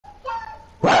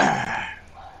What?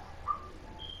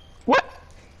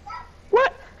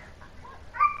 What?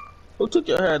 Who took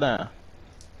your hair down?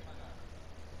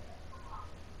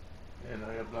 And I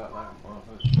got blocked like a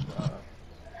motherfucker.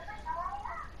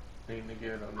 These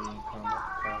niggas don't even come up the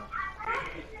car.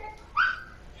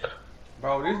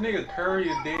 Bro, this nigga Curry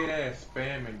is dead ass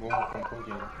spamming going from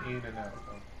fucking in and out,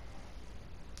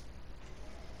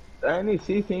 bro. Ain't it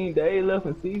 16 days left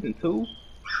in season 2?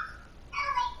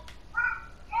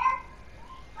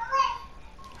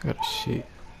 I got a shit.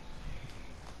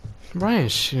 Brian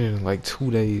shit in like 2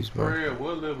 days, bro. For real,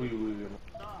 what level you with?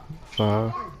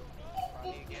 5.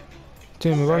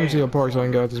 Tim, if I can see a park so I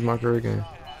can get out this micro again.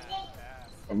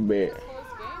 I bet.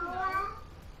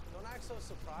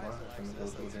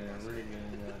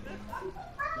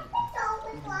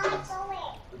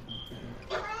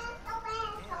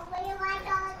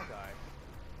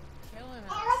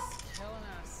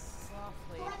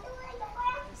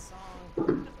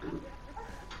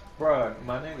 Bruh,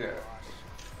 my nigga,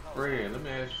 Fred, let me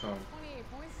ask you something.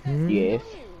 Yes.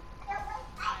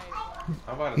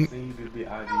 I'm about to send you this bit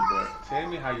IG, but tell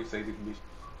me how you say this bitch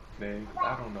name.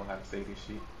 I don't know how to say this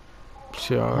shit.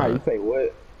 Sure. How you say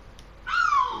what?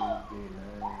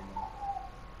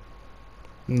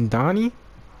 Donnie?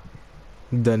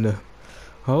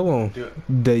 Hold on.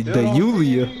 The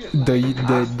Yulia. And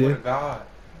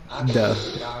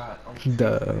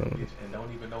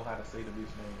don't even know how to say the bitch name.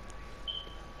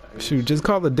 Shoot, just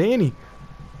call her Danny.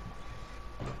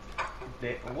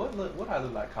 What I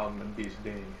look like calling them bitch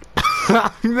Danny?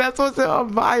 That's what's in our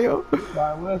bio.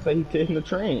 I will say he taking the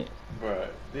trend. Bruh,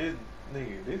 this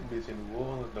bitch in New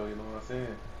Orleans though, you know what I'm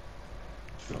saying?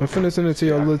 So, I'm finna send it to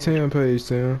your little Tim page,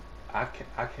 Tim. I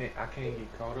can't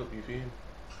get caught up, you feel me?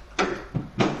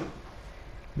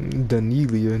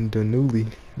 Danelia and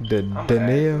Danuli.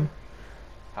 Danelle.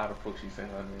 How the fuck she say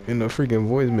her name? In a freaking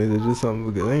voice message or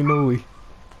something because ain't no way.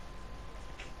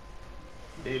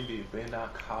 That bitch better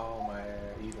not call my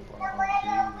ass either, bro.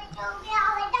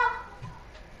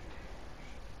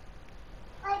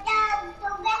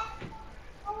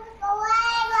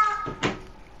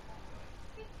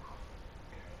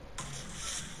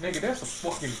 Nigga, that's a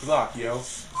fucking block, yo.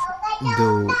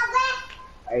 Dude.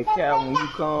 Hey, Cal, when you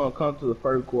come to the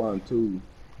first court and 2.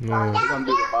 Man. We're gonna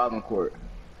do the bottom court.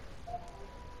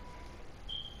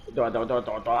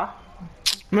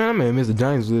 Man, I met Mr.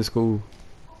 James was at school.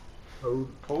 Who?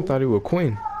 I thought he was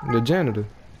Quinn, the janitor.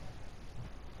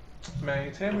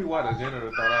 Man, tell me why the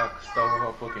janitor thought I stole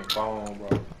her fucking phone, bro.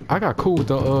 I got cool with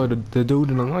the dude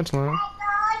in the lunch line.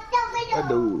 That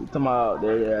dude, talking about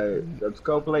the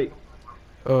skull plate.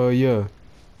 Yeah.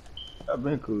 I've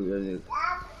been cool with that.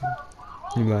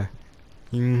 He like,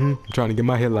 trying to get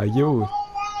my head like yours.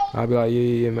 I be like,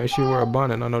 yeah, make sure you wear a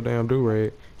bonnet, not no damn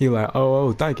do-rag. He like,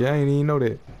 oh, thank you, I ain't even know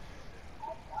that.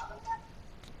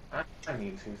 I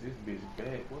need to text this bitch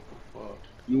back. What the fuck?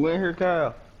 You in here,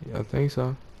 Kyle? Yeah, I think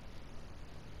so.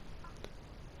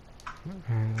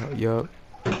 Yup.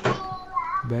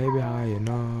 Baby, how you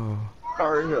know?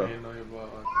 Hurry here. Ain't know your block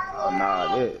like Oh,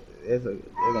 nah, they're gonna be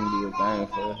a game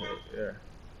for us right there.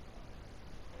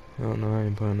 I don't know, I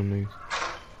ain't playing them niggas.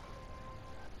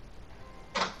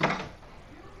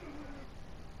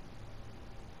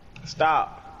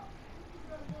 Stop.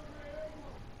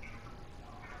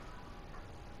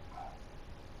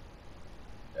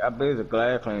 I bet it's a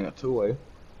glass cleaner two-way.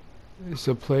 It's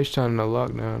a place trying to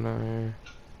lock down out here.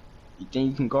 You think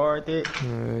you can guard that?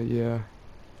 Yeah.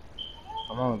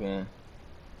 Come on, man.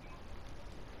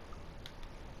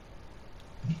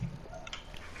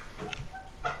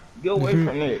 Get away from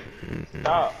it.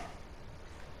 Stop.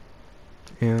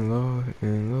 In love,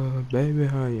 baby,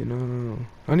 how you know?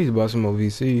 I need to buy some more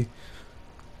VC.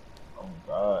 Oh,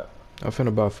 God. I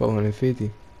finna buy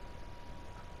 450.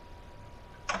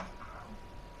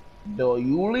 The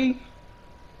Yuli?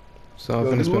 So I'm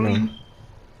finna spend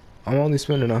I'm only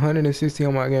spending 160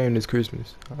 on my game this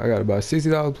Christmas. I got about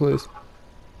 $60 plus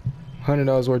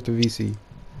 $100 worth of VC.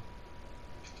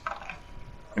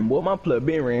 And boy, my plus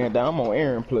been ran down. I'm on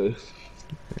Aaron plus.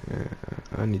 Yeah,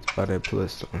 I need to buy that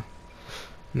plus though.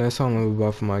 And that's all I'm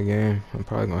gonna buy for my game. I'm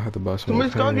probably gonna have to buy some more.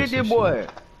 Let's go get this boy.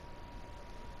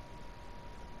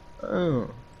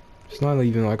 It's not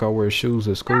even like I wear shoes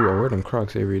at school. I wear them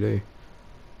Crocs every day.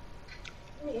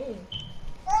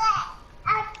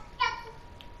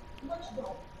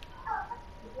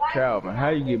 Calvin, how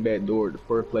you get back door the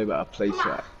first play by a play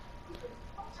shot?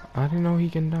 I didn't know he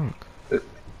can dunk.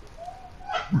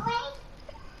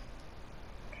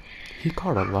 He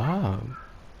caught a lob.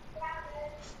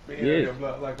 Yeah.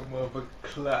 Like a motherfucker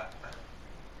clock.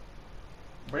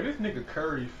 Bro, this nigga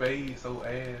Curry fade so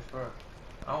ass, bro.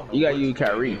 I don't know. You gotta use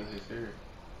Kyrie.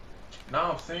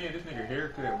 Nah, I'm saying this nigga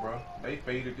haircut, bro. They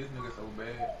faded this nigga so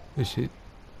bad. This shit.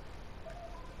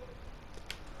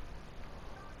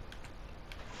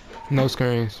 No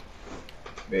screens.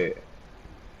 Bet.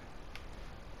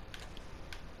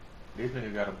 This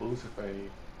nigga got a boosted fade.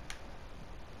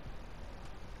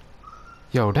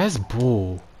 Yo, that's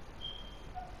bull.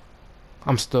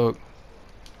 I'm stuck.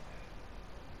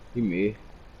 He mid.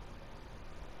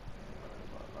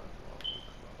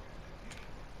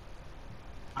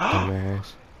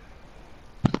 Dumbass.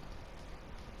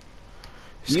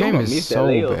 This You game gonna is miss that so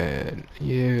layup. bad.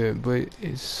 Yeah, but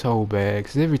it's so bad.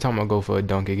 Cause every time I go for a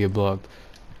dunk, it get blocked.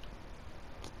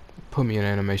 Put me in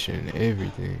animation and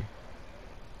everything.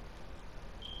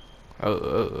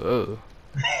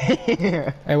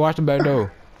 Hey, watch the back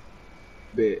door.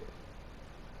 Bet.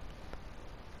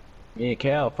 Me and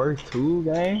Cal first two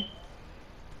game.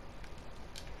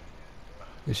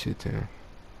 This shit down.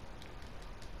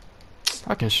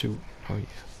 I can shoot. Oh yeah.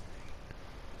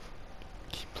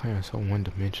 Keep playing so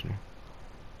one-dimensional.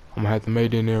 I'm gonna have to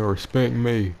make it in there. Respect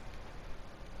me.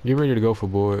 Get ready to go for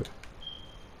board.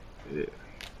 Yeah.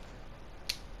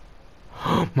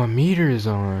 My meter is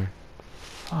on.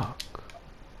 Fuck.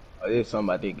 Oh, there's something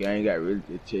about that game. Got really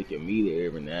to check your meter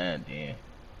every now and then.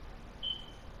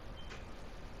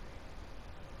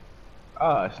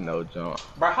 Oh, it's no jump.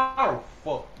 Bro, how the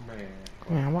fuck, man?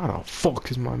 Man, why the fuck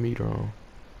is my meter on?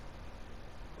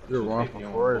 You're wrong Nigga for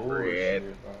on forward, bullshit,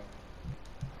 Fred. bro.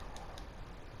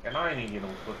 And I ain't even get no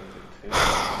fucking test.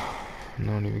 I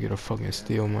don't even get a fucking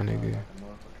steal, my nigga.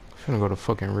 I'm finna go to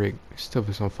fucking Rick. Stuff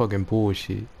is some fucking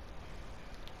bullshit.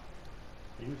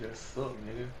 You just suck,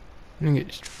 nigga.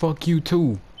 Nigga, fuck you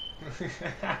too.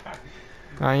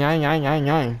 Ay, ay, ay, ay,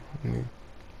 ay. Nigga,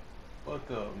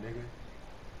 Fuck up, nigga.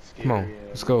 Scary come on, ass.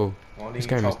 let's go. Won't This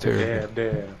even game is talk to terrible.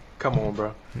 Dab. Come on,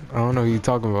 bro. I don't know who you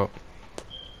talking about.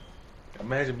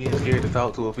 Imagine being scared to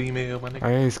talk to a female, my nigga.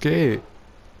 I ain't scared.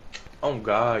 Oh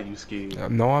God, you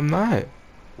scared. No, I'm not.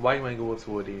 Why you ain't go up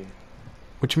to her then?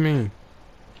 What you mean?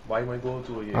 Why you ain't go up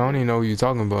to her yet? I don't even know who you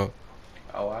talking about.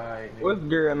 Oh, alright, nigga. What's the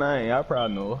girl name? I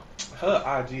probably know her.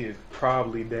 Her IG is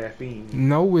probably Daphne.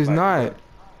 No, it's Like, not.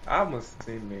 I must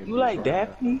send that. You bitch like right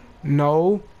Daphne?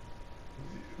 No, now.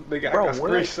 Nigga, Bro, I got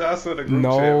what? screenshots of the group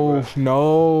no, chat,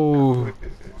 no, bro.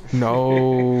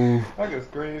 no. I can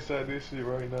screenshot this shit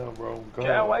right now, bro. God.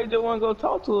 Yeah, why you just wanna go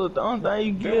talk to her? The only thing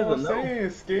you That's give what her I'm no. saying,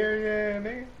 scary ass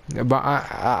nigga. But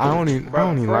I don't even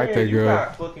Bro, like that Fred, you girl.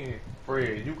 got fucking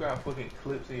Fred, you got fucking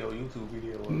clips in your YouTube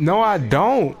video. of No, you I saying,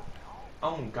 don't.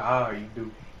 Oh God, you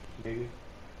do, nigga.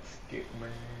 Scared,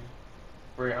 man.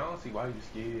 Fred, I don't see why you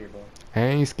scared, bro. I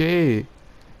ain't scared.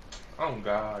 Oh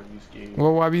God, you scared.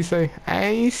 What YB say? I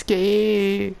ain't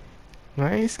scared.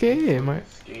 I ain't You scared, man.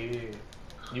 fucking scared.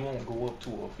 You won't go up to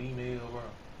a female, bro.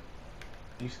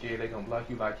 You scared they gonna block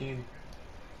you like Kenny?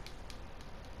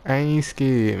 I ain't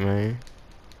scared, man.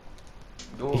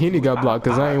 Go up Henny to got blocked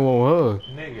cause I ain't want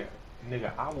her.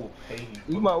 Nigga, I will pay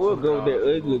you. You might well go with that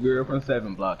 $2 ugly girl from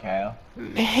 7 Block, Hal.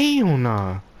 Hell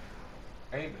nah.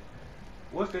 Ain't it?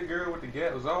 What's that girl with the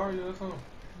gap? Zaria or something?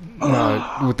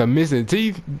 Nah, with the missing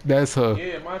teeth, that's her.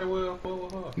 Yeah, might as well fuck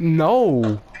with her.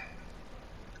 No.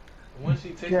 When she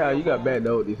takes Yeah, your you got phone- bad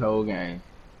though this whole game.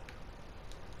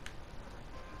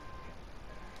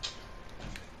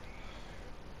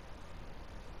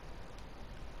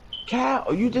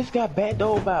 Cal, you just got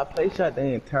backdoored by a play shot the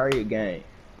entire game.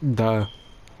 Duh.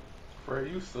 Fred,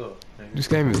 you suck, nigga. This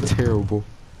game is terrible.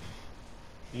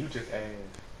 You just ass.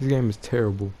 This game is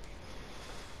terrible.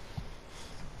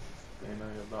 Ain't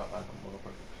on your block like a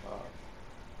motherfucking clock.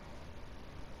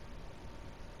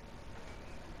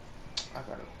 I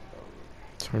gotta go.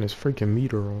 Turn this freaking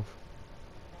meter off.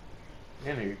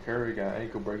 That nigga Curry got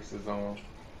ankle braces on.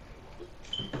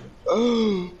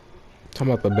 Talking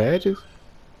about the badges?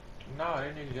 Nah,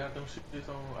 that nigga got them shits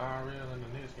on IRL in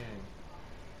the next game.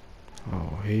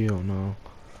 Oh, hell no.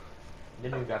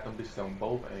 That nigga got them bitches on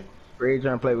both ankles. Fred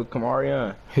trying to play with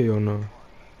Kamarion. Hell no.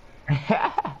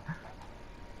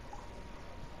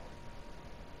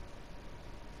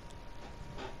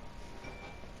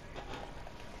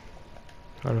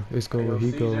 How the it's go Hey, yo, where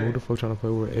he go? CJ. Who the fuck trying to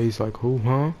play with Ace like who,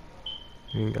 huh?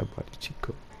 You ain't got body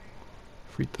Chico.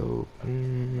 Free throw.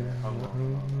 Hold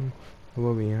on.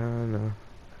 What behind now?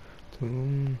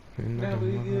 Now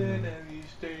we good, now we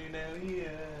straight, now we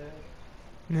up.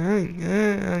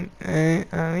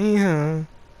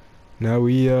 Now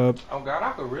we up. Oh God,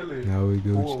 I could really Now we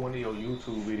pull go. one of your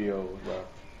YouTube videos, bro.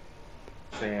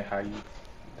 Saying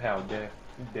how deaf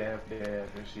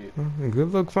and shit.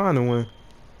 Good luck finding one.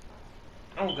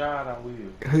 Oh God, I will.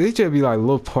 Cause it just be like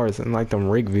little parts in like them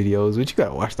rig videos, but you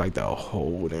gotta watch like the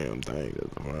whole damn thing to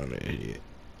find that shit.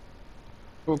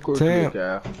 What court you at,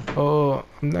 Damn. Kyle? Oh,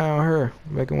 I'm down here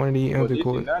making one of these Well, empty this is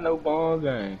court. not no ball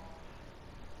game.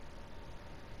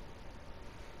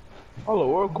 Hold on,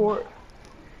 world court?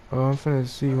 Oh, I'm finna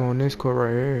see you on this court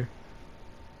right here.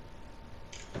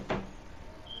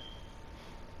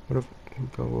 What if we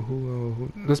go with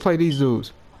who? Let's play these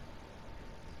dudes.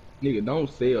 Nigga, don't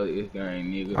sell this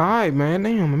game, nigga. Alright, man.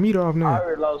 Damn, I'm meet off now. I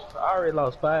already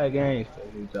lost 5 games to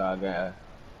this y'all guys.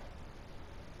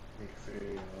 Nigga said,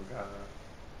 oh god.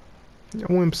 That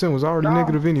 1% was already No.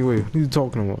 negative anyway. What are you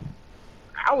talking about?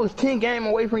 I was 10 games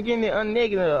away from getting it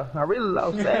unnegative. I really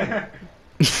lost 7.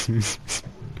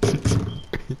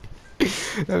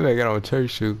 That man got on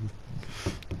church shoes.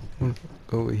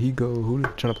 Go where he go. Who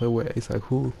trying to play with? It's like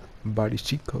who? Body's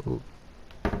cheat code.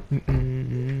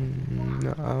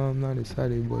 No, I'm not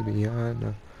excited, boy.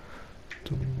 Beyond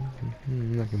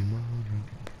like a mama.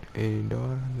 Hey,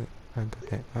 dog, I got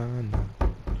that honor.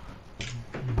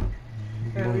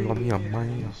 You don't want me on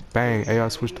mine. Bang! Hey, I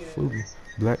switched to Fubu.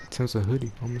 Black Tim's a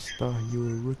hoodie. I'm a star. You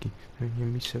a rookie. Man, give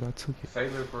me shit. I took it.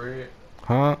 Sailor bread.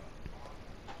 Huh?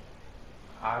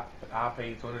 I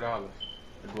paid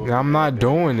 $20. I'm not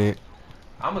doing it.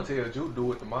 I'm gonna tell you to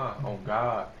do it tomorrow. On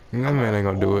God. That man ain't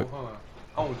gonna do it.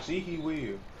 On G, he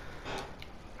will.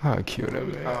 I'll kill that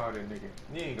Really man. call that nigga.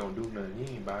 You ain't gonna do nothing. You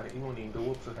ain't about it. You won't even do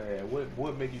what's ahead.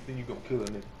 What make you think you gonna kill a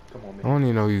nigga? Come on, I man. don't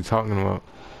even know what you're talking about.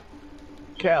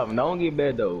 Calvin, don't get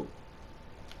bad though.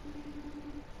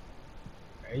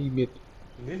 Hey, you missed.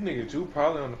 This nigga Jew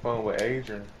probably on the phone with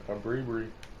Adrian or Bree Bree.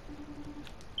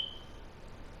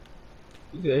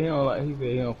 He said he don't like. He said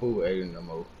he don't fool with Aiden no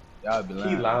more. Y'all be lying.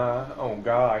 He lying. On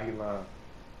God, he lying.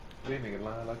 That nigga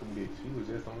lying like a bitch. He was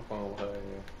just on the phone with her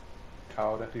and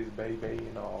called up his baby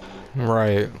and all that.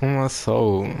 Right. On my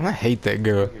soul. I hate that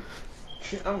girl.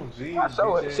 On G, I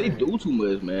saw it. bitch She ass. do too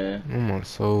much, man. On my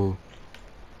soul.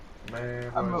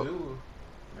 Man, I know. for Jew,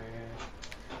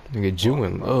 man. Nigga, Jew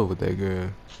in love with that girl.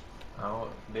 I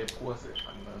don't. That pussy.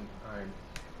 I ain't.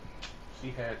 She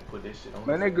had to put that shit on.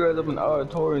 Man, that girl up in the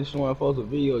auditorium showing folks a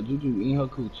video of Juju eating her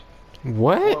coochie.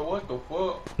 What? Boy, what the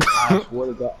fuck? I swear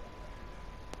to God.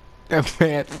 That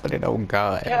man put it on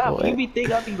God. Yeah, boy. you be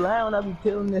think I be lying when I be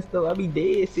telling this stuff. I be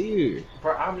dead serious.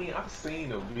 Bro, I mean, I've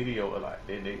seen a video of like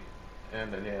that nigga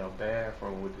in the damn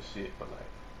bathroom with the shit, but like,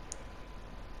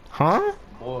 Huh?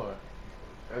 boy,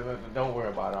 don't worry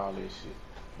about all this shit.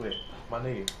 But my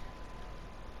nigga,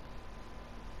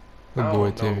 Good I boy,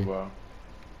 don't know, Timmy. bro.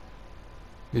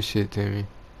 Good shit, Timmy.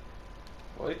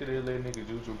 Wait till they let nigga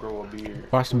Juju grow a beard.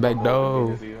 Watch the back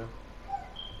door.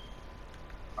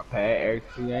 My pad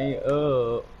actually ain't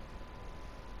up.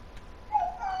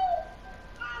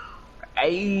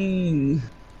 Hey,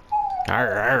 Arr,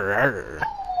 arr, arr.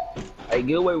 hey,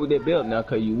 get away with that belt now,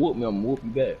 cause you whoop me, I'm gonna whoop you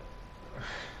back.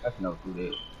 That's no do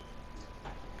that.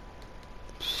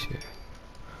 Shit.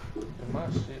 My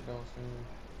shit don't seem.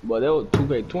 But that was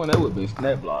 2K20. That would been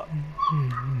snap block.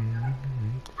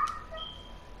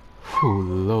 Oh,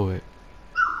 Lord.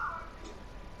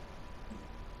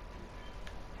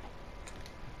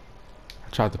 I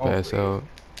tried to pass out.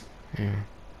 Yeah.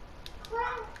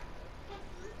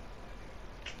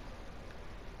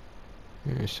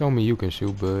 Yeah, show me you can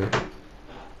shoot, bud.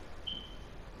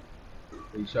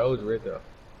 He shows right there.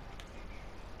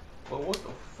 But what the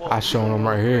fuck? I showing him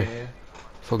right here. Man?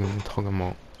 Fucking talking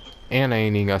about. And I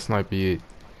ain't even got sniper yet.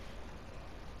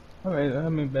 How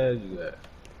many bags you got?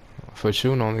 For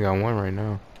shooting, I only got one right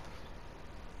now.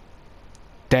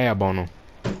 Dab on him.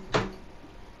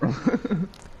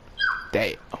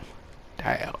 Damn.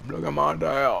 Damn. Look at my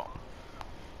dab.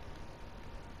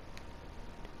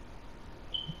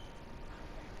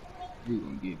 You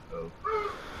gonna get go.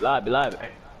 Lobby.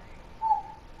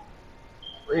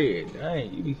 Red,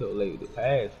 dang, you be so late with the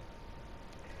pass.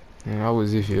 Yeah, I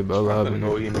was iffy about I'm lobby. gonna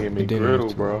go eat me a But then it was McGriddle,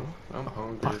 too bro. late. I'm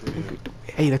hungry as hell.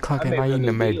 8 o'clock and I eating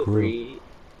the McGriddle.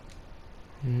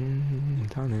 I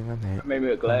made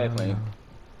me a glad thing.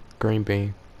 Green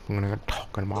bean. I'm gonna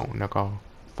talking about nigga.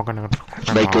 Fucking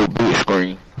nigga. Make your big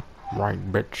screen. Right,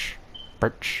 bitch.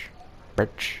 Bitch.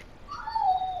 Bitch.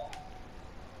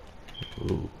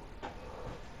 Ooh.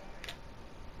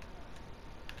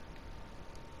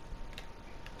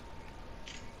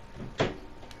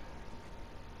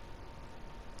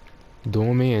 Do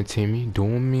him in, Timmy. Do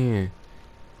him in.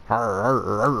 Arr,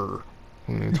 arr, arr.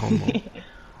 What are you talking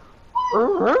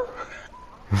about?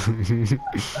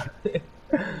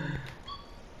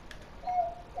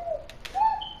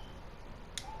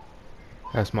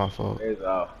 That's my fault. It's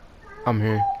off. I'm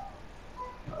here.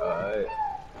 Alright.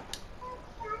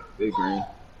 Big green.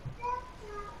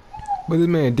 But this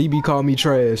man DB called me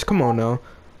trash. Come on now.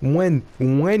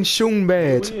 One shooting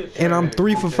badge, and I'm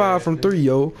 3 for 5 from 3,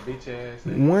 yo. Bitch ass.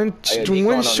 One Hey, this going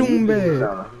on shooting the YouTube badge.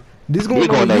 channel. This He going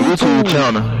going on on YouTube YouTube.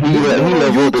 channel. He This going on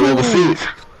level up to level YouTube. 6.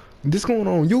 This going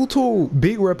on YouTube.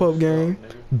 Big rep up game.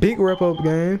 Big rep up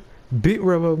game. Big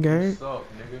rep up game. Suck,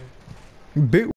 nigga. Big